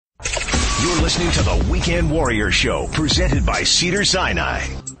You're listening to the Weekend Warrior Show, presented by Cedars-Sinai.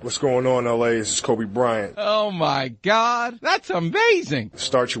 What's going on, LA? This is Kobe Bryant. Oh, my God. That's amazing.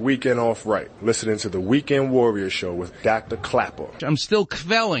 Start your weekend off right. Listening to the Weekend Warrior Show with Dr. Klapper. I'm still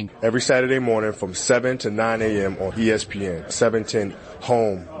kvelling. Every Saturday morning from 7 to 9 a.m. on ESPN, 710,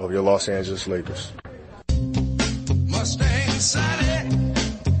 home of your Los Angeles Lakers.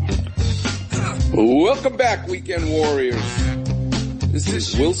 Welcome back, Weekend Warriors. This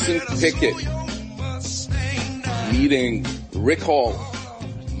is Wilson Pickett meeting Rick Hall,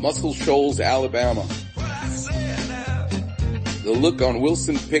 Muscle Shoals, Alabama. The look on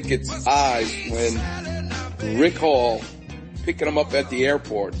Wilson Pickett's eyes when Rick Hall picking him up at the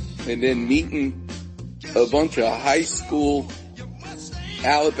airport and then meeting a bunch of high school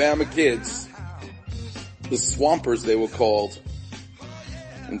Alabama kids, the Swampers they were called,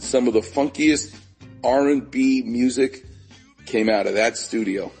 and some of the funkiest R&B music came out of that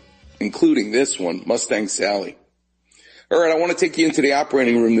studio, including this one, Mustang Sally. All right, I want to take you into the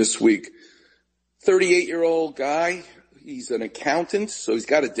operating room this week. 38-year-old guy. He's an accountant, so he's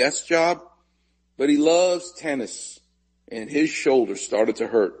got a desk job, but he loves tennis, and his shoulder started to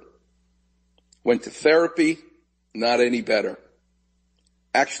hurt. Went to therapy, not any better.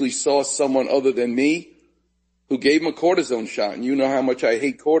 Actually saw someone other than me who gave him a cortisone shot, and you know how much I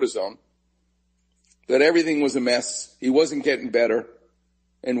hate cortisone. That everything was a mess. He wasn't getting better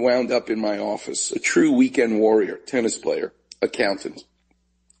and wound up in my office. A true weekend warrior, tennis player, accountant.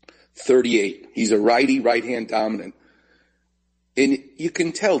 38. He's a righty, right-hand dominant. And you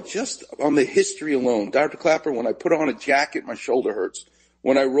can tell just on the history alone, Dr. Klapper, when I put on a jacket, my shoulder hurts.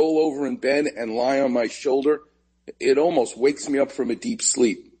 When I roll over in bed and lie on my shoulder, it almost wakes me up from a deep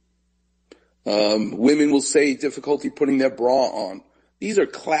sleep. Women will say difficulty putting their bra on. These are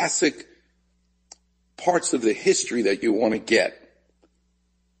classic parts of the history that you want to get.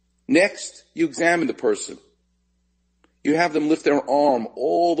 Next, you examine the person. You have them lift their arm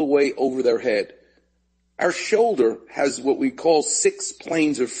all the way over their head. Our shoulder has what we call 6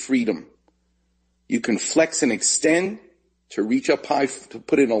 planes of freedom. You can flex and extend to reach up high to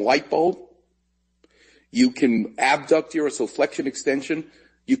put in a light bulb. You can abduct so flexion extension.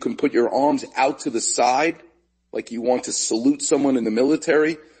 You can put your arms out to the side like you want to salute someone in the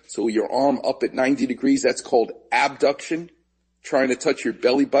military. So your arm up at 90 degrees, that's called abduction. Trying to touch your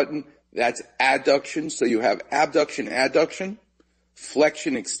belly button, that's adduction. So you have abduction, adduction,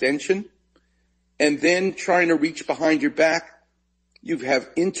 flexion, extension. And then trying to reach behind your back, you have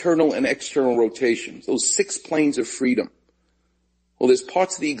internal and external rotations, those 6 planes of freedom. Well, there's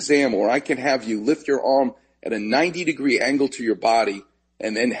parts of the exam where I can have you lift your arm at a 90-degree angle to your body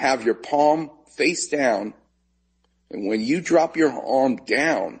and then have your palm face down. And when you drop your arm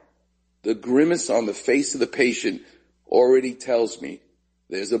down, the grimace on the face of the patient already tells me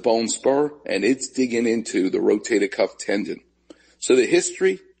there's a bone spur and it's digging into the rotator cuff tendon. So the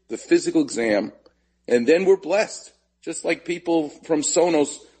history, the physical exam, and then we're blessed. Just like people from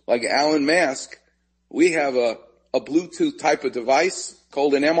Sonos, like Alan Mask, we have a Bluetooth type of device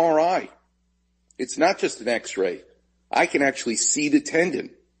called an MRI. It's not just an X-ray. I can actually see the tendon,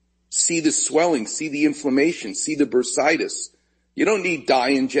 see the swelling, see the inflammation, see the bursitis. You don't need dye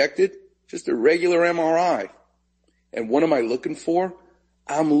injected, just a regular MRI. And what am I looking for?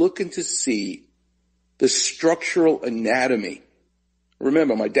 I'm looking to see the structural anatomy.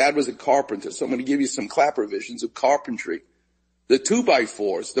 Remember, my dad was a carpenter, so I'm going to give you some Klapper visions of carpentry. The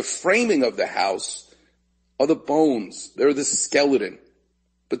 2x4s, the framing of the house are the bones. They're the skeleton.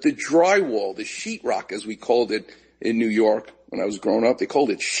 But the drywall, the sheetrock as we called it in New York when I was growing up, they called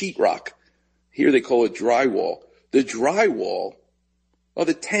it sheetrock. Here they call it drywall. The drywall are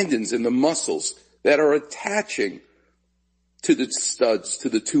the tendons and the muscles that are attaching to the studs, to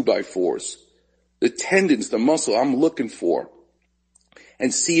the 2x4s. The tendons, the muscle I'm looking for.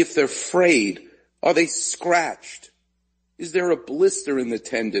 And see if they're frayed. Are they scratched? Is there a blister in the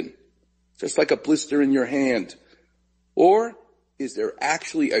tendon? Just like a blister in your hand. Or is there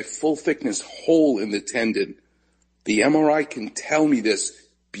actually a full thickness hole in the tendon? The MRI can tell me this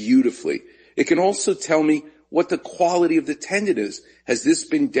beautifully. It can also tell me what the quality of the tendon is. Has this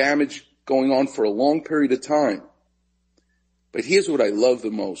been damaged going on for a long period of time? But here's what I love the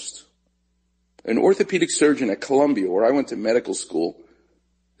most. An orthopedic surgeon at Columbia, where I went to medical school,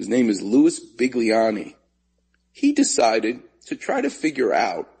 his name is Louis Bigliani. He decided to try to figure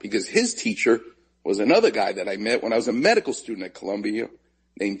out, because his teacher was another guy that I met when I was a medical student at Columbia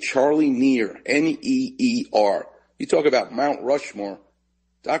named Charlie Neer, N-E-E-R. You talk about Mount Rushmore.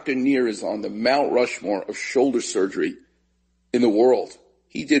 Dr. Neer is on the Mount Rushmore of shoulder surgery in the world.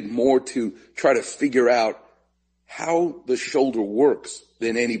 He did more to try to figure out how the shoulder works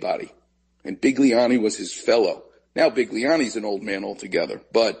than anybody. and Bigliani was his fellow. Now Bigliani's an old man altogether,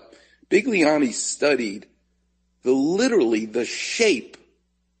 but Bigliani studied literally the shape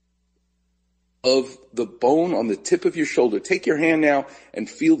of the bone on the tip of your shoulder. Take your hand now and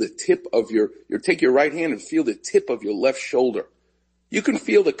feel the tip of take your right hand and feel the tip of your left shoulder. You can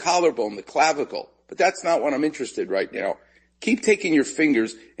feel the collarbone, the clavicle, but that's not what I'm interested right now. Keep taking your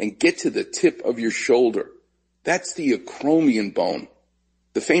fingers and get to the tip of your shoulder. That's the acromion bone.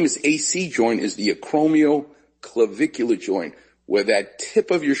 The famous AC joint is the acromioclavicular joint, where that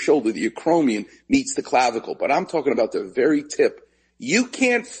tip of your shoulder, the acromion, meets the clavicle. But I'm talking about the very tip. You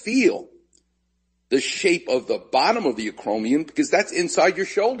can't feel the shape of the bottom of the acromion because that's inside your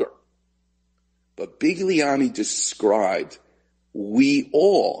shoulder. But Bigliani described we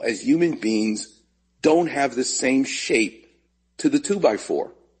all, as human beings, don't have the same shape to the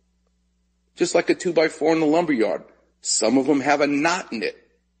 2x4. Just like a 2x4 in the lumberyard. Some of them have a knot in it.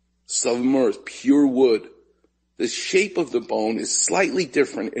 Some of them are pure wood. The shape of the bone is slightly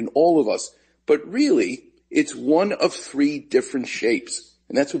different in all of us, but really, it's one of three different shapes.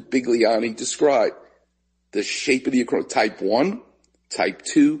 And that's what Bigliani described. The shape of the acromion, type 1, type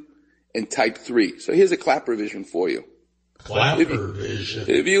 2, and type 3. So here's a Klapper vision for you. Klapper vision.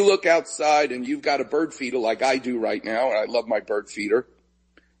 If you look outside and you've got a bird feeder like I do right now, and I love my bird feeder,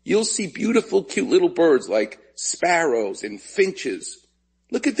 you'll see beautiful, cute little birds like sparrows and finches.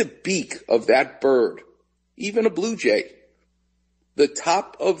 Look at the beak of that bird, even a blue jay. The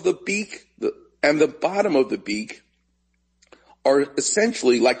top of the beak and the bottom of the beak are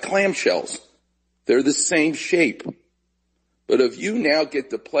essentially like clamshells. They're the same shape. But if you now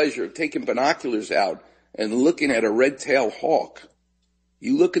get the pleasure of taking binoculars out and looking at a red-tailed hawk,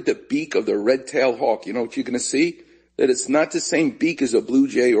 you look at the beak of the red-tailed hawk, you know what you're going to see? That it's not the same beak as a blue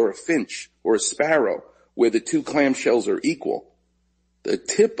jay or a finch or a sparrow where the two clamshells are equal. The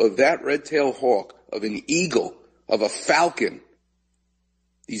tip of that red-tailed hawk, of an eagle, of a falcon,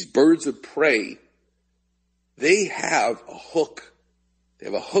 these birds of prey, they have a hook. They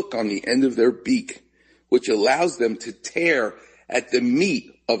have a hook on the end of their beak, which allows them to tear at the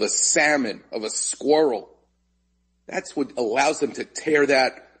meat of a salmon, of a squirrel. That's what allows them to tear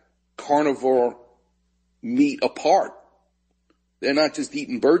that carnivore meat apart. They're not just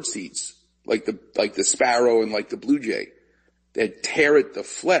eating bird seeds like the sparrow and like the blue jay. They tear at the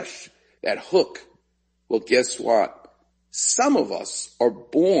flesh, that hook. Well, guess what? Some of us are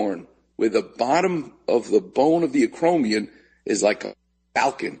born with the bottom of the bone of the acromion is like a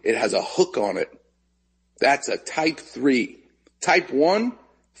falcon. It has a hook on it. That's a type 3. Type 1,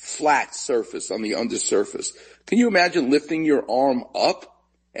 flat surface on the undersurface. Can you imagine lifting your arm up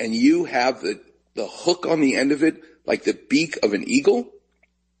and you have the hook on the end of it like the beak of an eagle?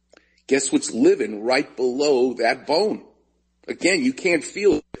 Guess what's living right below that bone? Again, you can't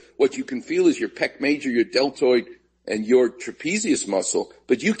feel it. What you can feel is your pec major, your deltoid, and your trapezius muscle,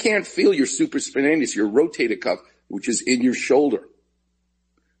 but you can't feel your supraspinatus, your rotator cuff, which is in your shoulder.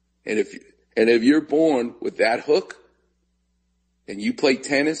 And if you're born with that hook, and you play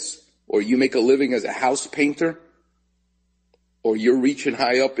tennis, or you make a living as a house painter, or you're reaching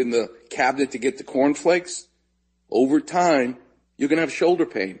high up in the cabinet to get the cornflakes, over time, you're going to have shoulder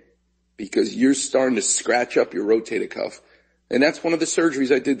pain because you're starting to scratch up your rotator cuff. And that's one of the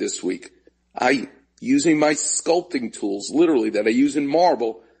surgeries I did this week. Using my sculpting tools, literally, that I use in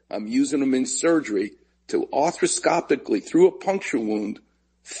marble, I'm using them in surgery to arthroscopically, through a puncture wound,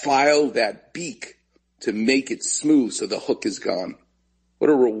 file that beak to make it smooth so the hook is gone.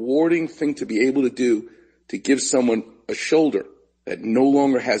 What a rewarding thing to be able to do to give someone a shoulder that no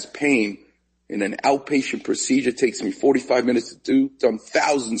longer has pain in an outpatient procedure. It takes me 45 minutes to do. Done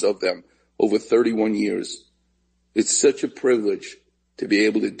thousands of them over 31 years. It's such a privilege to be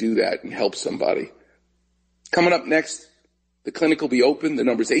able to do that and help somebody. Coming up next, the clinic will be open. The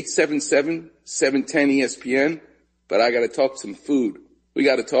number's 877-710-ESPN. But I got to talk some food. We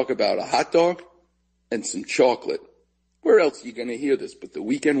got to talk about a hot dog and some chocolate. Where else are you going to hear this but the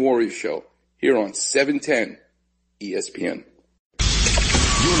Weekend Warrior Show here on 710 ESPN.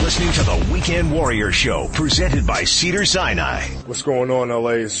 You're listening to the Weekend Warrior Show, presented by Cedars-Sinai. What's going on,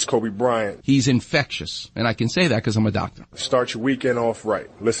 LA? This is Kobe Bryant. He's infectious, and I can say that because I'm a doctor. Start your weekend off right,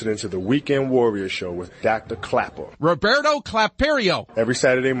 listening to the Weekend Warrior Show with Dr. Klapper. Roberto Clapperio. Every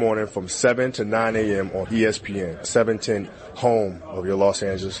Saturday morning from 7 to 9 a.m. on ESPN, 710, home of your Los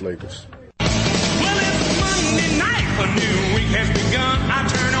Angeles Lakers. Well, it's Monday night, a new week has begun. I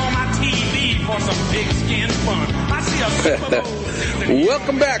turn on my TV for some pigskin fun. I see a Super Bowl.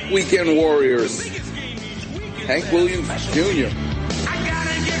 Welcome back, Weekend Warriors. Hank Williams Jr.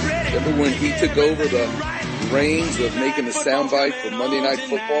 Remember when he took over the reins of making the soundbite for Monday Night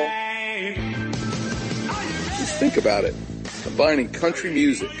Football? line. Just think about it. Combining country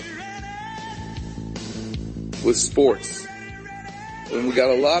music with sports. And we got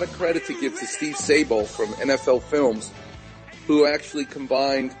a lot of credit to give to Steve Sabol from NFL Films, who actually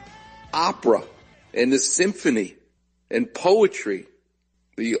combined opera and the symphony and poetry.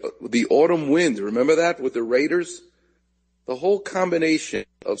 The Autumn Wind, remember that with the Raiders? The whole combination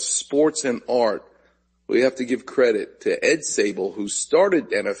of sports and art. We have to give credit to Ed Sabol, who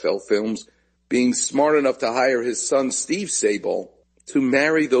started NFL Films, being smart enough to hire his son Steve Sabol to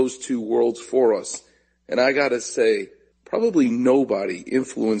marry those two worlds for us. And I gotta say, probably nobody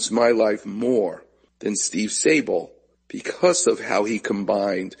influenced my life more than Steve Sabol because of how he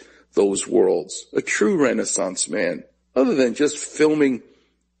combined those worlds. A true Renaissance man, other than just filming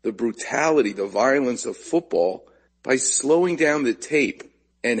the brutality, the violence of football by slowing down the tape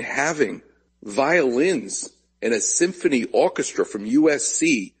and having violins and a symphony orchestra from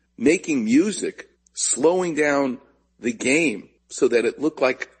USC making music, slowing down the game so that it looked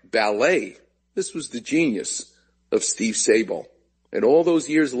like ballet. This was the genius of Steve Sabol. And all those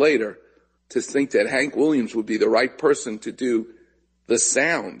years later, to think that Hank Williams would be the right person to do the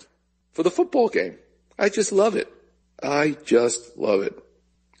sound for the football game. I just love it. I just love it.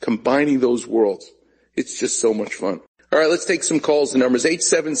 Combining those worlds. It's just so much fun. All right, let's take some calls. The number is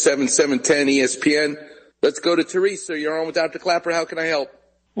 877-710-ESPN. Let's go to Teresa. You're on with Dr. Klapper. How can I help?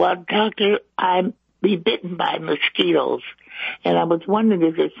 Well, doctor, I'm bitten by mosquitoes, and I was wondering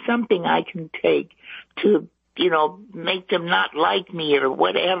if there's something I can take to, make them not like me or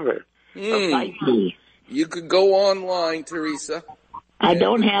whatever, or bite me. You could go online, Teresa. I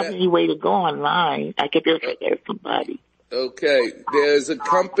don't have any way to go online. I could just ask somebody. Okay, there's a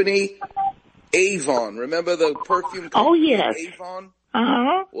company, Avon. Remember the perfume company? Oh, yes. Avon?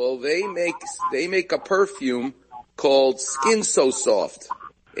 Uh-huh. Well, they make a perfume called Skin So Soft.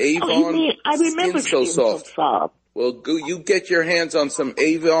 Avon I remember Skin So Soft. Well, you get your hands on some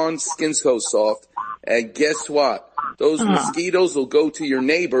Avon Skin So Soft, and guess what? Those mosquitoes will go to your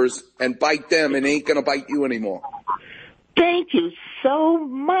neighbors and bite them and ain't gonna bite you anymore. Thank you so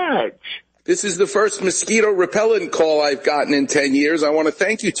much. This is the first mosquito repellent call I've gotten in 10 years. I want to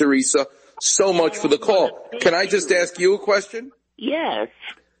thank you, Teresa, so much for the call. Can I just ask you a question? Yes.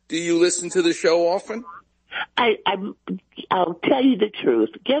 Do you listen to the show often? I'll tell you the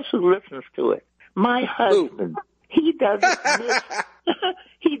truth. Guess who listens to it? My husband. Who? He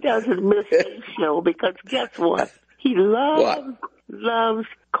doesn't miss the show because guess what? He loves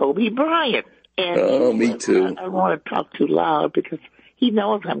Kobe Bryant. And me too. I don't want to talk too loud because he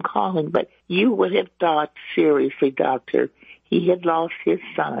knows I'm calling, but you would have thought, seriously, doctor, he had lost his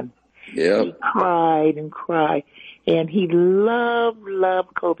son. Yeah. He cried and cried, and he loved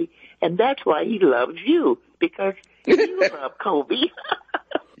Kobe, and that's why he loves you, because you love Kobe.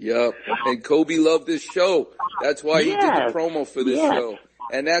 Yep, and Kobe loved this show. That's why he did the promo for this show.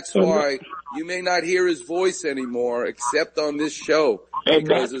 And that's why you may not hear his voice anymore except on this show.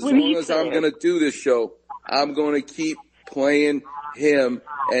 Because as long as I'm going to do this show, I'm going to keep playing him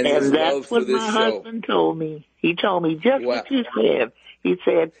and his love for this show. And that's what my husband told me. He told me just what you said. He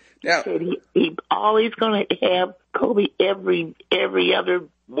said he always going to have Kobe. Every other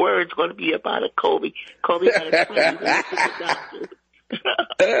word's going to be about a Kobe. Kobe had a friend to the doctor.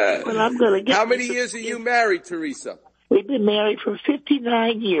 But I'm going to get. How many years are you married, Teresa? We've been married for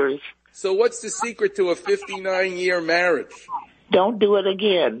 59 years. So what's the secret to a 59-year marriage? Don't do it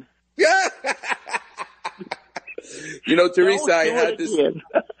again. You know, Teresa, I had this.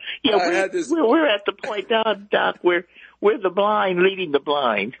 We're at the point now, Doc, where we're the blind leading the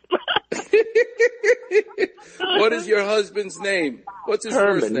blind. What is your husband's name? What's his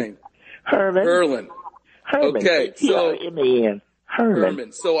first name? Herman. Okay, so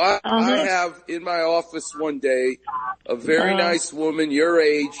Herman. So I have in my office one day a very nice woman your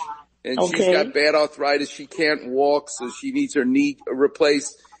age, and she's got bad arthritis. She can't walk, so she needs her knee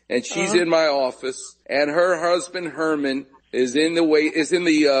replaced. And she's in my office, and her husband Herman is in the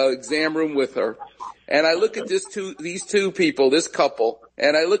exam room with her. And I look at these two people, this couple,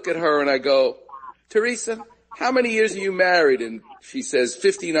 and I look at her and I go, Teresa, how many years are you married? And she says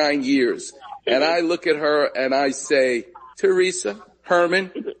 59 years. And I look at her and I say, Teresa,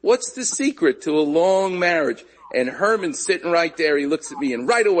 Herman, what's the secret to a long marriage? And Herman's sitting right there. He looks at me and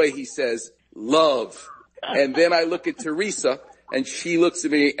right away he says, love. And then I look at Teresa and she looks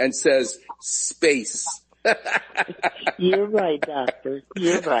at me and says, space. You're right, doctor.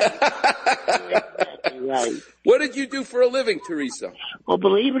 You're right. You're exactly right. What did you do for a living, Teresa? Well,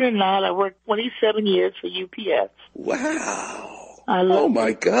 believe it or not, I worked 27 years for UPS. Wow. Oh,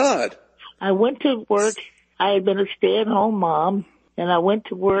 my God. I went to work. I had been a stay-at-home mom and I went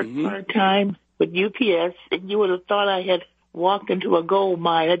to work part-time with UPS, and you would have thought I had walked into a gold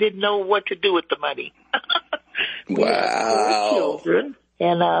mine. I didn't know what to do with the money. We had 4 children,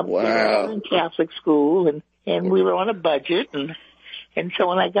 and we were all in Catholic school, and we were on a budget, and so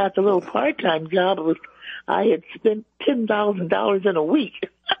when I got the little part-time job, I had spent $10,000 in a week.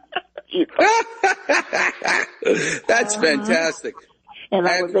 That's fantastic. And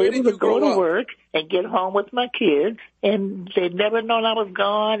I was able to go to work and get home with my kids, and they'd never known I was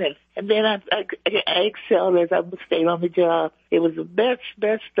gone. And then I excelled as I stayed on the job. It was the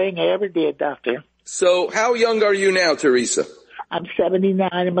best thing I ever did, Doctor. So how young are you now, Teresa? I'm 79,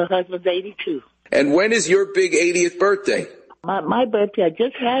 and my husband's 82. And when is your big 80th birthday? My birthday, I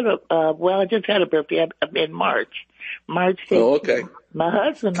just had a birthday in March 18th. Oh, okay. My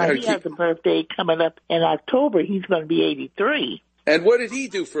husband, he has a birthday coming up in October. He's going to be 83. And what did he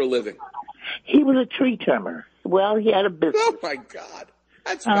do for a living? He was a tree trimmer. Well, he had a business. Oh, my God.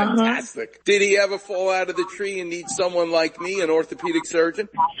 That's fantastic. Did he ever fall out of the tree and need someone like me, an orthopedic surgeon?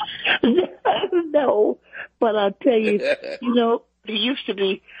 No, but I'll tell you, there used to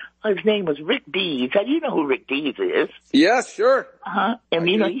be, his name was Rick Dees. You know who Rick Dees is? Yeah, sure. And,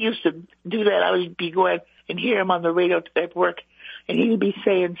 he used to do that. I would be going and hear him on the radio at work, and he'd be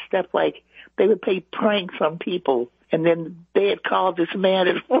saying stuff like they would play pranks on people. And then they had called this man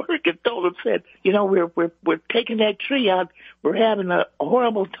at work and told him, said, we're taking that tree out. We're having a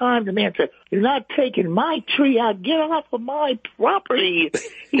horrible time. The man said, you're not taking my tree out. Get off of my property.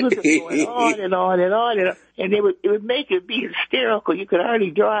 He was going on and on and on. And it would make it be hysterical. You could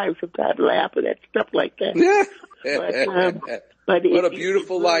hardly drive sometimes laughing at stuff like that. But what a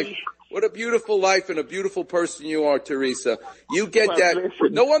beautiful life. What a beautiful life and a beautiful person you are, Teresa. You get that.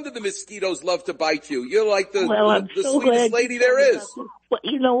 Listen. No wonder the mosquitoes love to bite you. You're like the sweetest lady there is. Well,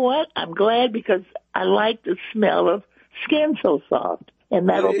 you know what? I'm glad because I like the smell of skin so soft. And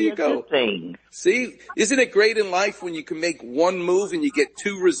that'll be a good thing. See, isn't it great in life when you can make one move and you get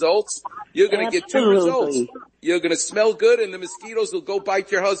 2 results? You're going to get 2 results. You're going to smell good and the mosquitoes will go bite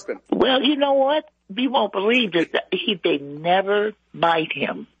your husband. Well, you know what? You won't believe this. They never bite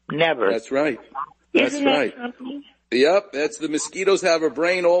him. Never. That's right. Isn't that something? Yep, that's the mosquitoes have a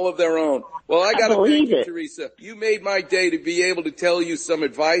brain all of their own. Well, I got to thank you, Teresa. You made my day to be able to tell you some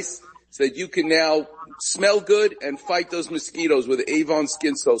advice so that you can now smell good and fight those mosquitoes with Avon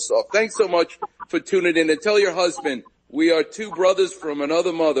Skin So Soft. Thanks so much for tuning in. And tell your husband, we are 2 brothers from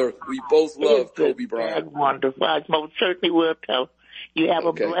another mother. We both love Kobe Bryant. That's wonderful. I most certainly will tell. You have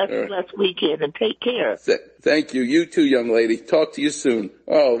a blessed weekend and take care. Thank you. You too, young lady. Talk to you soon.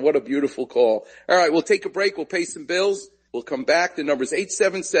 Oh, what a beautiful call. All right, we'll take a break. We'll pay some bills. We'll come back. The number's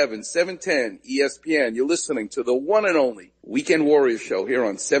 877-710-ESPN. You're listening to the one and only Weekend Warrior Show here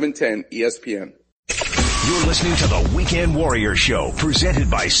on 710 ESPN. You're listening to the Weekend Warrior Show,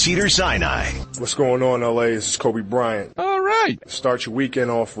 presented by Cedars-Sinai. What's going on, LA? This is Kobe Bryant. All right. Start your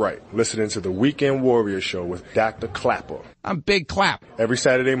weekend off right. Listening to the Weekend Warrior Show with Dr. Klapper. I'm Big Clap. Every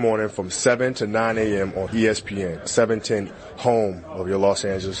Saturday morning from 7 to 9 a.m. on ESPN, 710, home of your Los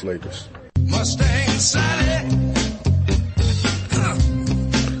Angeles Lakers. Mustang Sally.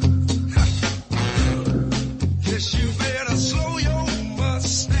 Yes, you better slow your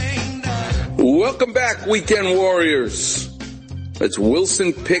Mustang down. Welcome back, Weekend Warriors. That's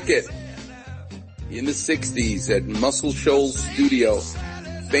Wilson Pickett in the 60s at Muscle Shoals Studio,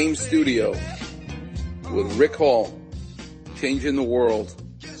 Fame Studio, with Rick Hall, changing the world,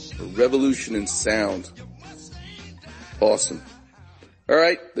 a revolution in sound. Awesome. All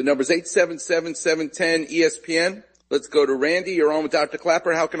right, the number's 877-710-ESPN. Let's go to Randy. You're on with Dr.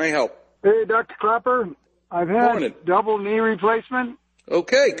 Klapper. How can I help? Hey, Dr. Klapper. I've had double knee replacement.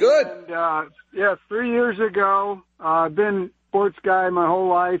 Okay, good. And, 3 years ago, I've been a sports guy my whole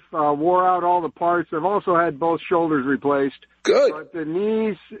life, wore out all the parts. I've also had both shoulders replaced. Good. But the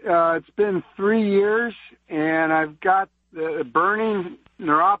knees, it's been 3 years, and I've got the burning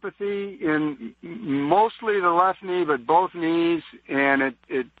neuropathy in mostly the left knee, but both knees, and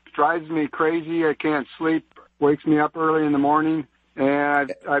it drives me crazy. I can't sleep, wakes me up early in the morning.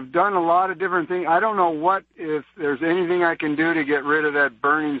 And I've done a lot of different things. I don't know if there's anything I can do to get rid of that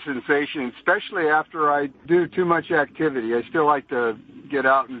burning sensation, especially after I do too much activity. I still like to get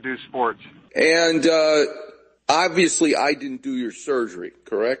out and do sports. And obviously I didn't do your surgery,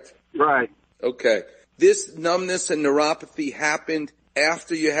 correct? Right. Okay. This numbness and neuropathy happened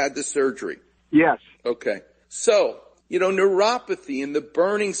after you had the surgery? Yes. Okay. So, neuropathy and the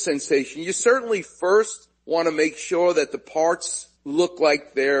burning sensation, you certainly first want to make sure that the parts look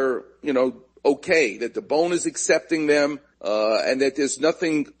like they're, okay, that the bone is accepting them, and that there's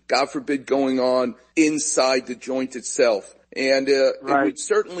nothing, God forbid, going on inside the joint itself. And it would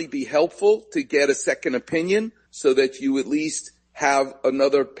certainly be helpful to get a second opinion so that you at least have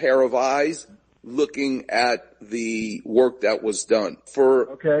another pair of eyes looking at the work that was done.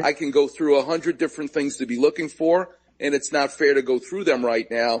 I can go through 100 different things to be looking for, and it's not fair to go through them right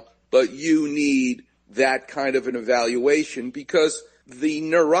now, but you need that kind of an evaluation because the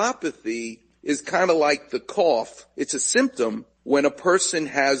neuropathy is kind of like the cough. It's a symptom when a person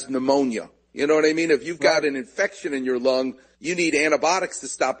has pneumonia. You know what I mean? If you've got an infection in your lung, you need antibiotics to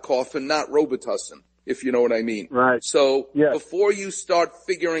stop coughing, not Robitussin, if you know what I mean. Right. So before you start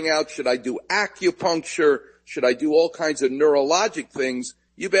figuring out, should I do acupuncture? Should I do all kinds of neurologic things?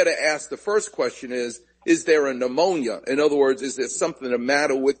 You better ask the first question is there a pneumonia? In other words, is there something the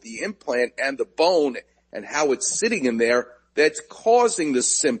matter with the implant and the bone and how it's sitting in there that's causing the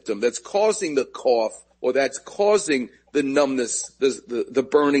symptom, that's causing the cough, or that's causing the numbness, the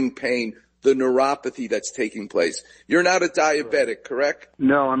burning pain, the neuropathy that's taking place? You're not a diabetic, correct?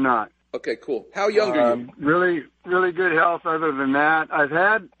 No, I'm not. Okay, cool. How young are you? Really, really good health other than that. I've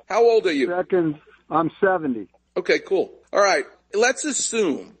had... How old are you? I'm 70. Okay, cool. All right. Let's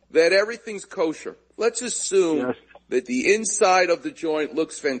assume that everything's kosher. Let's assume that the inside of the joint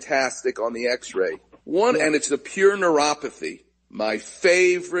looks fantastic on the x-ray. And it's a pure neuropathy. My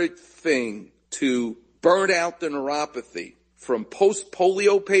favorite thing to burn out the neuropathy from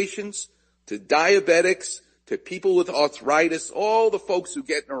post-polio patients to diabetics to people with arthritis, all the folks who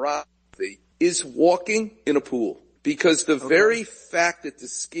get neuropathy, is walking in a pool. Because the very fact that the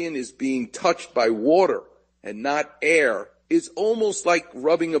skin is being touched by water and not air is almost like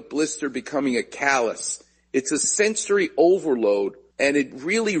rubbing a blister becoming a callus. It's a sensory overload, and it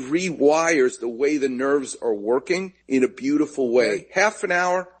really rewires the way the nerves are working in a beautiful way. Half an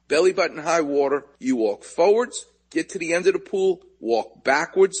hour, belly button high water, you walk forwards, get to the end of the pool, walk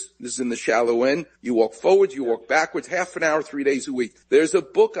backwards. This is in the shallow end. You walk forwards, you walk backwards, half an hour, 3 days a week. There's a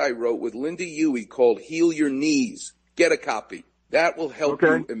book I wrote with Linda Huey called Heal Your Knees. Get a copy. That will help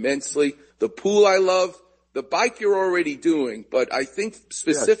you immensely. The pool I love. The bike you're already doing, but I think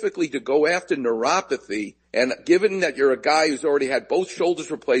specifically to go after neuropathy, and given that you're a guy who's already had both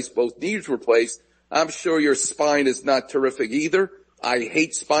shoulders replaced, both knees replaced, I'm sure your spine is not terrific either. I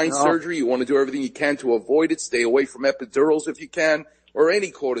hate spine surgery. You want to do everything you can to avoid it. Stay away from epidurals if you can, or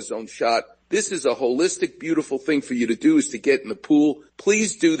any cortisone shot. This is a holistic, beautiful thing for you to do, is to get in the pool.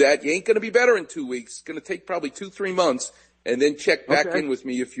 Please do that. You ain't going to be better in 2 weeks. It's going to take probably 2-3 months, and then check back in with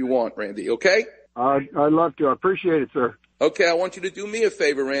me if you want, Randy, okay? I'd love to. I appreciate it, sir. Okay, I want you to do me a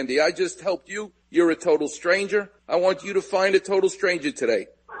favor, Randy. I just helped you. You're a total stranger. I want you to find a total stranger today.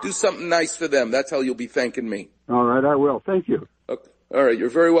 Do something nice for them. That's how you'll be thanking me. All right, I will. Thank you. Okay. All right, you're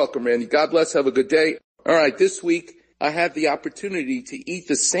very welcome, Randy. God bless. Have a good day. All right, this week I had the opportunity to eat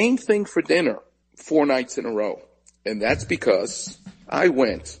the same thing for dinner 4 nights in a row. And that's because I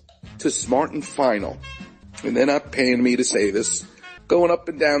went to Smart & Final. And they're not paying me to say this. Going up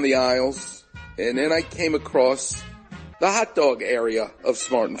and down the aisles. And then I came across the hot dog area of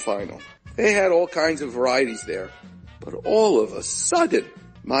Smart & Final. They had all kinds of varieties there. But all of a sudden,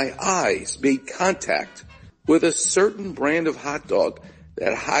 my eyes made contact with a certain brand of hot dog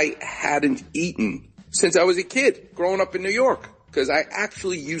that I hadn't eaten since I was a kid growing up in New York. Because I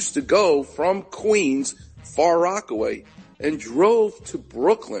actually used to go from Queens, Far Rockaway, and drove to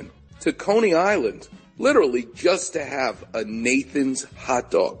Brooklyn, to Coney Island, literally just to have a Nathan's hot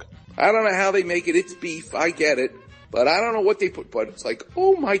dog. I don't know how they make it. It's beef. I get it. But I don't know what they put. But it's like,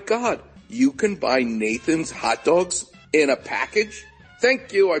 oh, my God. You can buy Nathan's hot dogs in a package?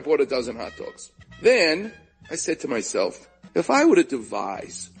 Thank you. I bought a dozen hot dogs. Then I said to myself, if I were to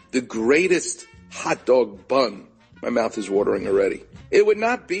devise the greatest hot dog bun, my mouth is watering already, it would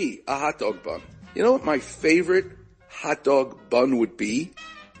not be a hot dog bun. You know what my favorite hot dog bun would be?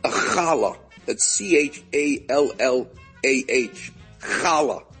 A challah. That's Challah.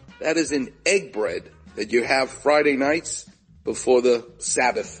 Challah. That is an egg bread that you have Friday nights before the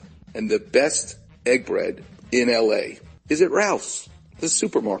Sabbath. And the best egg bread in L.A. is at Ralph's, the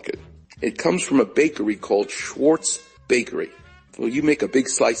supermarket. It comes from a bakery called Schwartz Bakery. Well, you make a big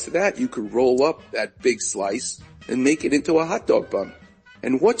slice of that, you could roll up that big slice and make it into a hot dog bun.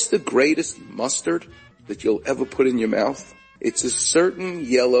 And what's the greatest mustard that you'll ever put in your mouth? It's a certain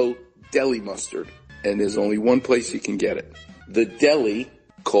yellow deli mustard. And there's only one place you can get it. The deli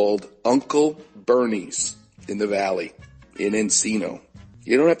called Uncle Bernie's in the Valley, in Encino.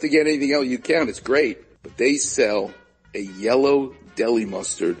 You don't have to get anything else. You can. It's great. But they sell a yellow deli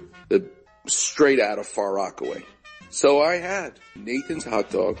mustard straight out of Far Rockaway. So I had Nathan's hot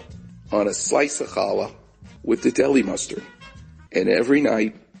dog on a slice of challah with the deli mustard. And every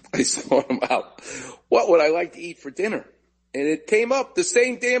night I sought them out. What would I like to eat for dinner? And it came up the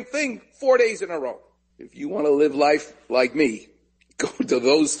same damn thing 4 days in a row. If you want to live life like me, go to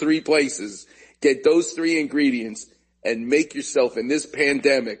those 3 places, get those 3 ingredients, and make yourself in this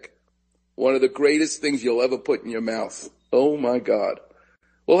pandemic one of the greatest things you'll ever put in your mouth. Oh my God.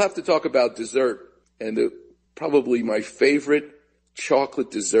 We'll have to talk about dessert and probably my favorite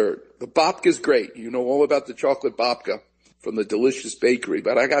chocolate dessert. The babka's great. You know all about the chocolate babka from the Delicious Bakery,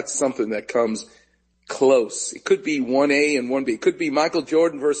 but I got something that comes close. It could be 1A and 1B. It could be Michael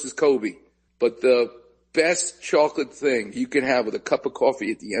Jordan versus Kobe. But the best chocolate thing you can have with a cup of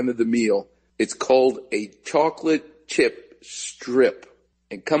coffee at the end of the meal, it's called a chocolate chip strip.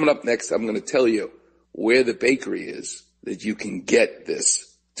 And coming up next, I'm going to tell you where the bakery is that you can get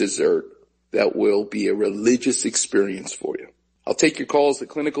this dessert that will be a religious experience for you. I'll take your calls. The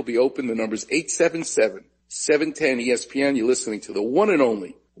clinic will be open. The number's 877-710-ESPN. You're listening to the one and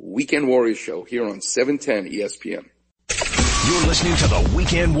only Weekend Warrior Show here on 710 ESPN. You're listening to the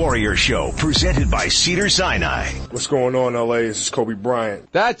Weekend Warrior Show, presented by Cedars-Sinai. What's going on, LA? This is Kobe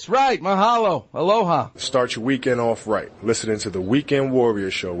Bryant. That's right. Mahalo. Aloha. Start your weekend off right. Listening to the Weekend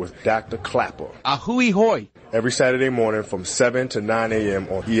Warrior Show with Dr. Klapper. Ahui hoi. Every Saturday morning from 7 to 9 a.m.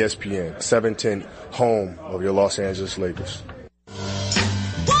 on ESPN, 710, home of your Los Angeles Lakers.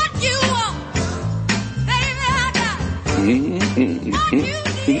 What you want, baby, I got it. What you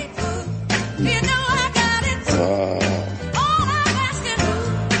need, you know I got it. All I'm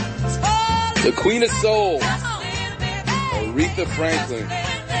asking is for The Queen of Soul, Aretha Franklin,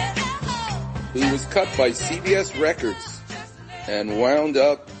 who was cut by CBS Records and wound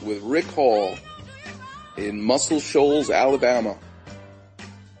up with Rick Hall in Muscle Shoals, Alabama.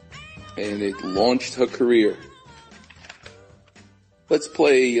 And it launched her career. Let's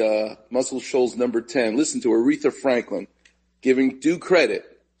play Muscle Shoals number 10. Listen to Aretha Franklin giving due credit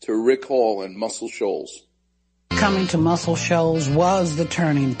to Rick Hall and Muscle Shoals. Coming to Muscle Shoals was the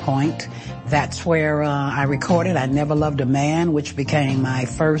turning point. That's where I recorded I Never Loved a Man, which became my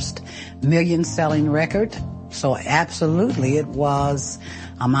first million-selling record. So absolutely, it was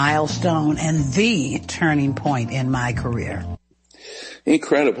a milestone and the turning point in my career.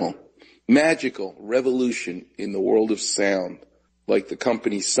 Incredible. Magical revolution in the world of sound, like the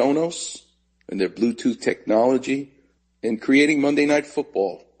company Sonos and their Bluetooth technology, and creating Monday Night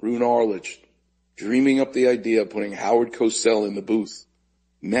Football, Rune Arledge, dreaming up the idea of putting Howard Cosell in the booth.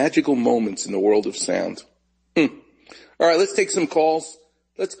 Magical moments in the world of sound. All right, let's take some calls.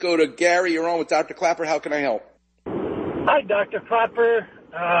 Let's go to Gary. You're on with Dr. Klapper. How can I help? Hi, Dr. Klapper.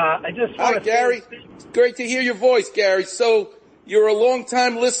 I just want Hi, Gary. It's great to hear your voice, Gary. So you're a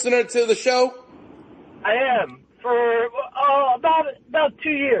long-time listener to the show? I am for about 2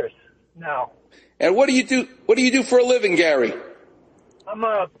 years now. And what do you do? What do you do for a living, Gary? I'm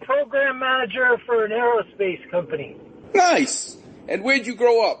a program manager for an aerospace company. Nice. And where'd you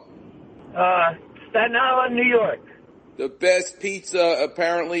grow up? Staten Island, New York. The best pizza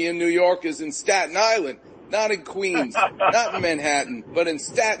apparently in New York is in Staten Island, not in Queens, not in Manhattan, but in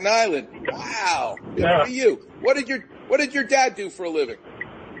Staten Island. Wow. Good for you. What did your dad do for a living?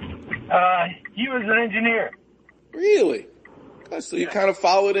 He was an engineer. Really? So you kind of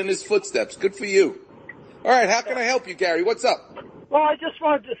followed in his footsteps. Good for you. All right. How can I help you, Gary? What's up? Well, I just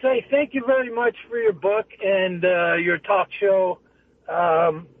wanted to say thank you very much for your book and your talk show.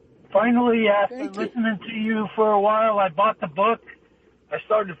 Finally, after listening to you for a while, I bought the book. I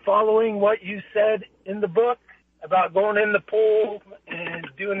started following what you said in the book about going in the pool and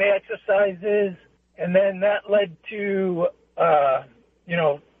doing the exercises. And then that led to,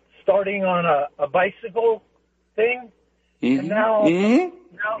 starting on a bicycle thing. Mm-hmm. And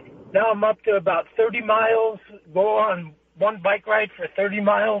now I'm up to about 30 miles, go on one bike ride for 30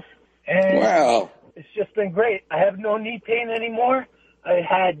 miles. And wow. It's just been great. I have no knee pain anymore. I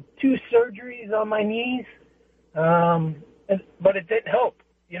had 2 surgeries on my knees, but it didn't help.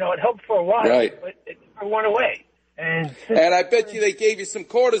 It helped for a while, right. But it never went away. And I bet you they gave you some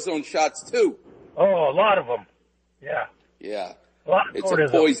cortisone shots, too. Oh, a lot of them. Yeah. Yeah. A lot of it's cortisone. A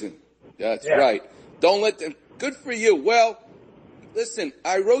poison. That's right. Don't let them. Good for you. Well, listen,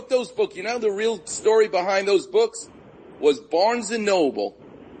 I wrote those books. You know, the real story behind those books was Barnes & Noble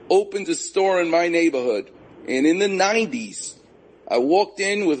opened a store in my neighborhood. And in the 90s, I walked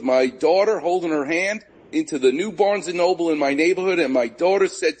in with my daughter holding her hand into the new Barnes & Noble in my neighborhood, and my daughter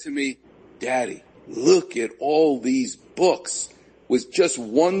said to me, Daddy, look at all these books, with just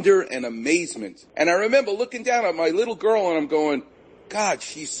wonder and amazement. And I remember looking down at my little girl, and I'm going, God,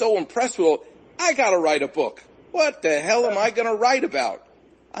 she's so impressed with all. I got to write a book. What the hell am I going to write about?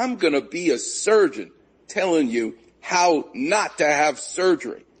 I'm going to be a surgeon telling you how not to have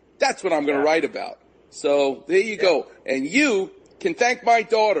surgery. That's what I'm going to write about. So there you go. And you can thank my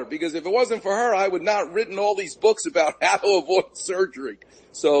daughter, because if it wasn't for her, I would not have written all these books about how to avoid surgery.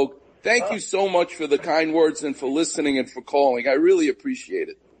 So thank you so much for the kind words and for listening and for calling. I really appreciate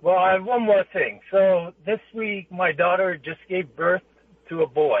it. Well, I have one more thing. So this week, my daughter just gave birth to a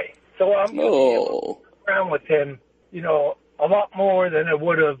boy. So I'm going to be able to work around with him, a lot more than I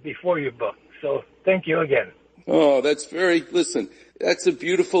would have before your book. So thank you again. Oh, listen, that's a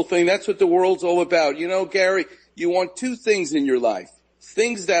beautiful thing. That's what the world's all about. Gary, you want two things in your life,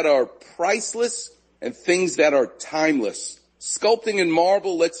 things that are priceless and things that are timeless. Sculpting in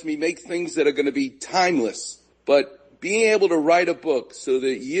marble lets me make things that are going to be timeless, but being able to write a book so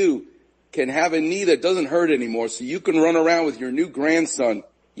that you can have a knee that doesn't hurt anymore, so you can run around with your new grandson.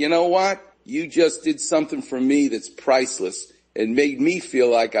 You know what? You just did something for me that's priceless and made me feel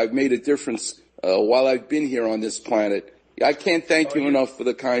like I've made a difference while I've been here on this planet. I can't thank you enough for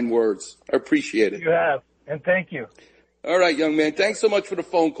the kind words. I appreciate it. You have, and thank you. All right, young man. Thanks so much for the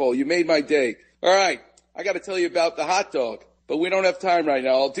phone call. You made my day. All right. I got to tell you about the hot dog, but we don't have time right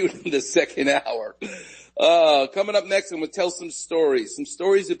now. I'll do it in the second hour. Coming up next, I'm going to tell some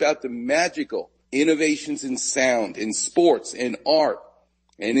stories about the magical innovations in sound, in sports, in art,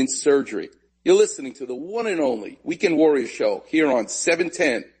 and in surgery. You're listening to the one and only Weekend Warrior Show here on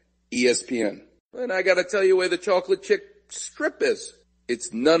 710 ESPN. And I got to tell you where the chocolate chip strip is.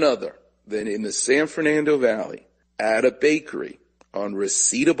 It's none other than in the San Fernando Valley at a bakery on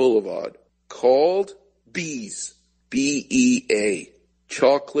Reseda Boulevard called Bee's, B-E-A,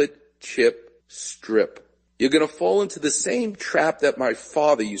 chocolate chip strip. You're going to fall into the same trap that my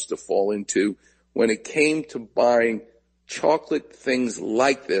father used to fall into when it came to buying chocolate things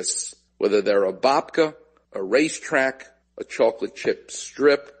like this, whether they're a babka, a racetrack, a chocolate chip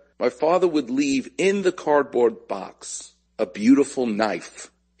strip. My father would leave in the cardboard box a beautiful knife.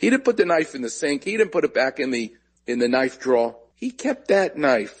 He didn't put the knife in the sink. He didn't put it back in the knife drawer. He kept that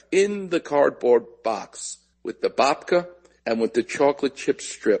knife in the cardboard box with the babka and with the chocolate chip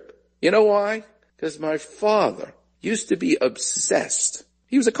strip. You know why? Because my father used to be obsessed.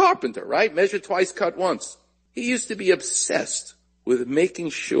 He was a carpenter, right? Measure twice, cut once. He used to be obsessed with making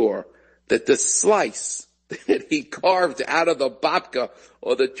sure that the slice that he carved out of the babka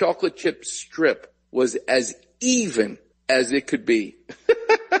or the chocolate chip strip was as even as it could be.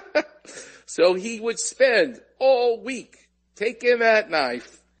 So he would spend all week taking that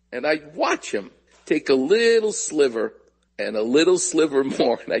knife, and I'd watch him take a little sliver and a little sliver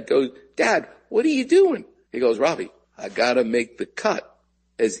more. And I'd go, Dad, what are you doing? He goes, Robbie, I got to make the cut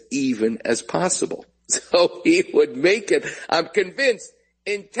as even as possible. So he would make it, I'm convinced,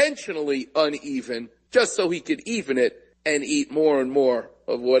 intentionally uneven, just so he could even it and eat more and more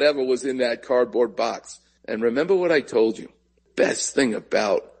of whatever was in that cardboard box. And remember what I told you. Best thing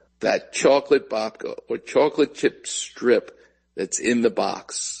about that chocolate babka or chocolate chip strip that's in the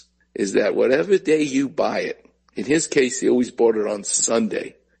box is that whatever day you buy it, in his case, he always bought it on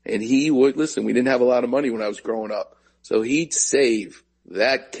Sunday. And he would, listen, we didn't have a lot of money when I was growing up. So he'd save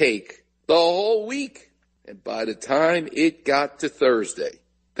that cake the whole week. And by the time it got to Thursday,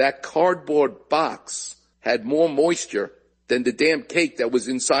 that cardboard box had more moisture than the damn cake that was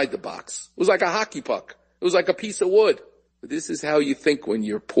inside the box. It was like a hockey puck. It was like a piece of wood. But this is how you think when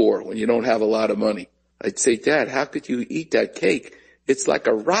you're poor, when you don't have a lot of money. I'd say, Dad, how could you eat that cake? It's like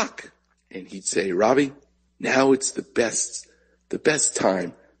a rock. And he'd say, Robbie, now it's the best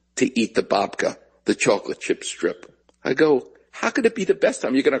time to eat the babka, the chocolate chip strip. I go, how could it be the best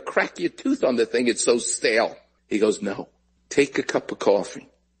time? You're going to crack your tooth on the thing. It's so stale. He goes, no, take a cup of coffee,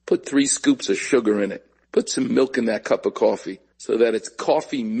 put 3 scoops of sugar in it, put some milk in that cup of coffee so that it's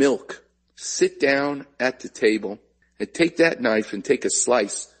coffee milk. Sit down at the table and take that knife and take a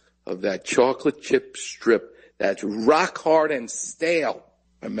slice of that chocolate chip strip that's rock hard and stale.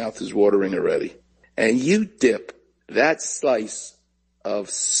 My mouth is watering already. And you dip that slice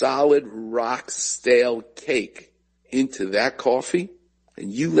of solid rock stale cake into that coffee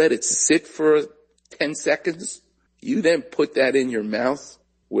and you let it sit for 10 seconds. You then put that in your mouth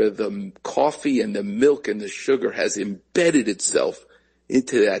where the coffee and the milk and the sugar has embedded itself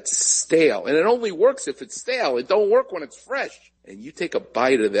into that stale. And it only works if it's stale. It don't work when it's fresh. And you take a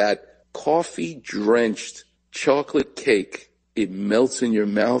bite of that coffee-drenched chocolate cake. It melts in your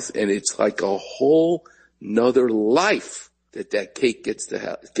mouth, and it's like a whole nother life that cake gets to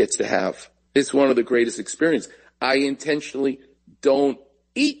have. It's one of the greatest experiences. I intentionally don't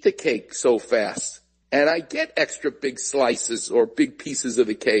eat the cake so fast. And I get extra big slices or big pieces of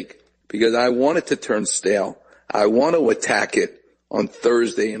the cake because I want it to turn stale. I want to attack it on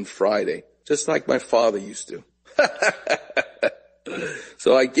Thursday and Friday, just like my father used to.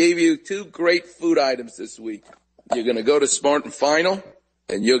 So I gave you 2 great food items this week. You're going to go to Smart and Final,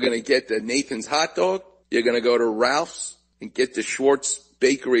 and you're going to get the Nathan's hot dog. You're going to go to Ralph's and get the Schwartz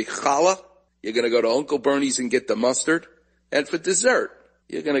Bakery challah. You're going to go to Uncle Bernie's and get the mustard. And for dessert,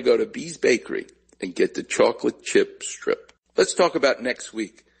 you're going to go to B's Bakery and get the chocolate chip strip. Let's talk about next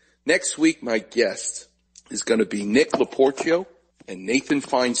week. Next week, my guest is going to be Nick Laporcio and Nathan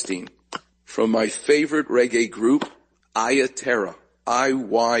Feinstein from my favorite reggae group, Ayaterra.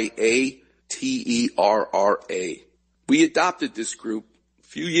 Iyaterra. We adopted this group a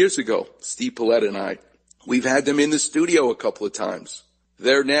few years ago, Steve Paulette and I. We've had them in the studio a couple of times.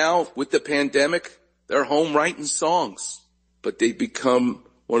 They're now, with the pandemic, they're home writing songs. But they've become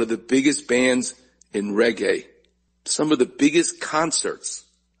one of the biggest bands in reggae. Some of the biggest concerts.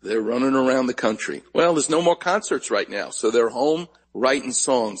 They're running around the country. Well, there's no more concerts right now, so they're home writing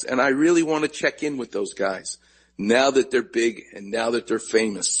songs. And I really want to check in with those guys now that they're big and now that they're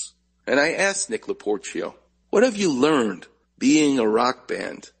famous. And I asked Nick Laporcio, what have you learned being a rock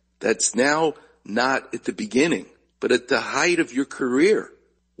band that's now not at the beginning, but at the height of your career?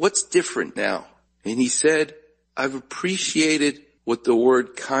 What's different now? And he said, I've appreciated what the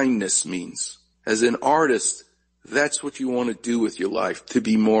word kindness means. As an artist, that's what you want to do with your life, to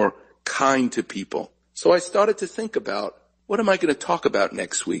be more kind to people. So I started to think about, what am I going to talk about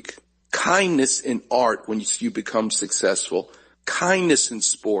next week? Kindness in art when you become successful. Kindness in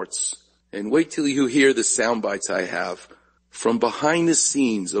sports. And wait till you hear the sound bites I have from behind the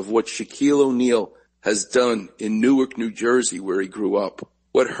scenes of what Shaquille O'Neal has done in Newark, New Jersey, where he grew up.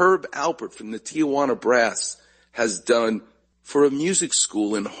 What Herb Alpert from the Tijuana Brass has done for a music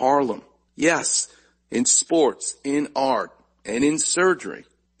school in Harlem. Yes, in sports, in art, and in surgery.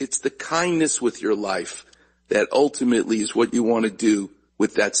 It's the kindness with your life that ultimately is what you want to do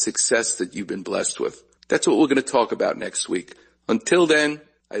with that success that you've been blessed with. That's what we're going to talk about next week. Until then,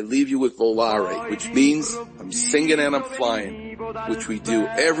 I leave you with Volare, which means I'm singing and I'm flying, which we do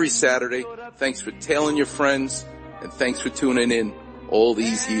every Saturday. Thanks for telling your friends, and thanks for tuning in all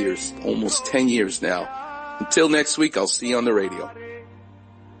these years, almost 10 years now. Until next week, I'll see you on the radio.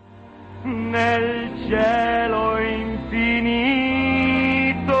 Nel cielo